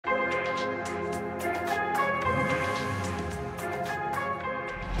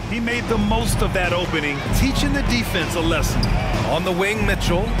He made the most of that opening, teaching the defense a lesson. On the wing,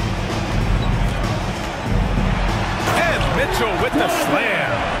 Mitchell. And Mitchell with the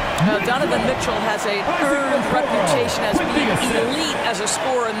slam. Donovan Mitchell has a earned reputation as being elite as a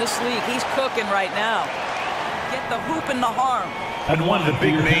scorer in this league. He's cooking right now. Get the hoop and the harm. And one of the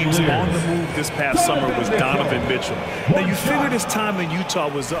big names on the move this past summer was Donovan Mitchell. Now, you figured his time in Utah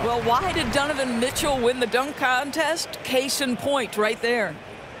was up. Well, why did Donovan Mitchell win the dunk contest? Case in point right there.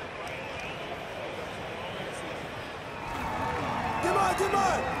 Come on, come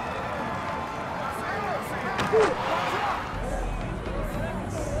on.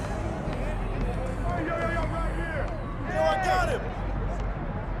 I got him.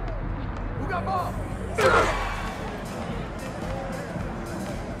 Who got ball?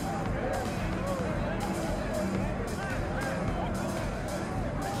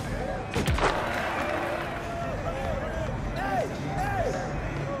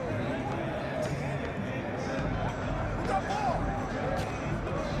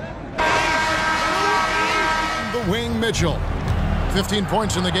 The wing, Mitchell. 15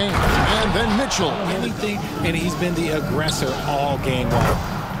 points in the game. And then Mitchell. Anything, and he's been the aggressor all game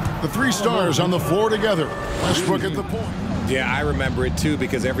long. The three stars on the floor together. Westbrook at the point. Yeah, I remember it too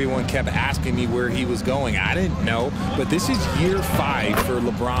because everyone kept asking me where he was going. I didn't know, but this is year 5 for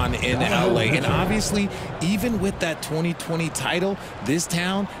LeBron in LA. And obviously, even with that 2020 title, this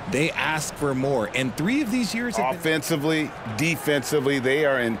town, they ask for more. And 3 of these years have offensively, defensively, they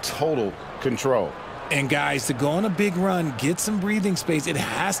are in total control. And guys, to go on a big run, get some breathing space, it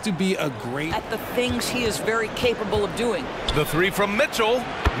has to be a great... At the things he is very capable of doing. The 3 from Mitchell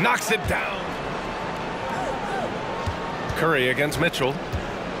knocks it down. Curry against Mitchell.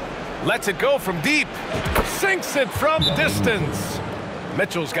 Lets it go from deep. Sinks it from distance.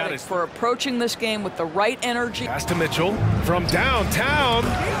 Mitchell's got it. For approaching this game with the right energy. Pass to Mitchell from downtown.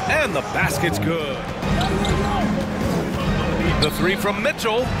 And the basket's good. The 3 from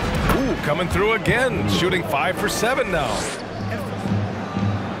Mitchell. Ooh, coming through again. Shooting 5 for 7 now.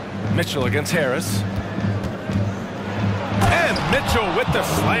 Mitchell against Harris. And Mitchell with the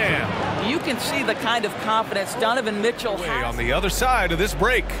slam. You can see the kind of confidence Donovan Mitchell has. On the other side of this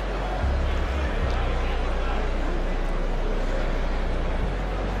break.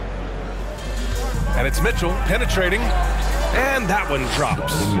 And it's Mitchell penetrating. And that one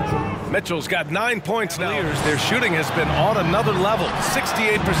drops. Mitchell's got 9 points now. Their shooting has been on another level.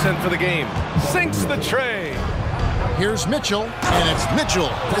 68% for the game. Sinks the tray. Here's Mitchell, and it's Mitchell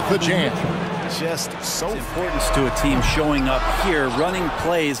with the jam. Just so importance to a team showing up here, running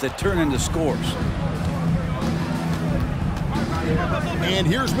plays that turn into scores. And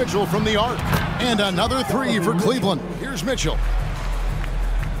here's Mitchell from the arc. And another 3 for Cleveland. Here's Mitchell.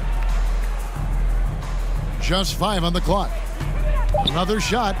 Just 5 on the clock. Another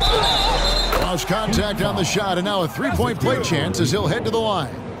shot. Lost contact on the shot, and now a 3-point play chance as he'll head to the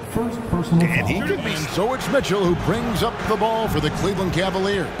line. And he could be. So it's Mitchell who brings up the ball for the Cleveland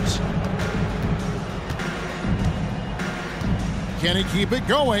Cavaliers. Can he keep it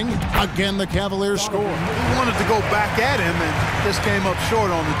going? Again, the Cavaliers score. He wanted to go back at him and just came up short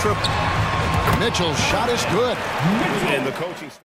on the triple. Mitchell's shot is good. And the coaching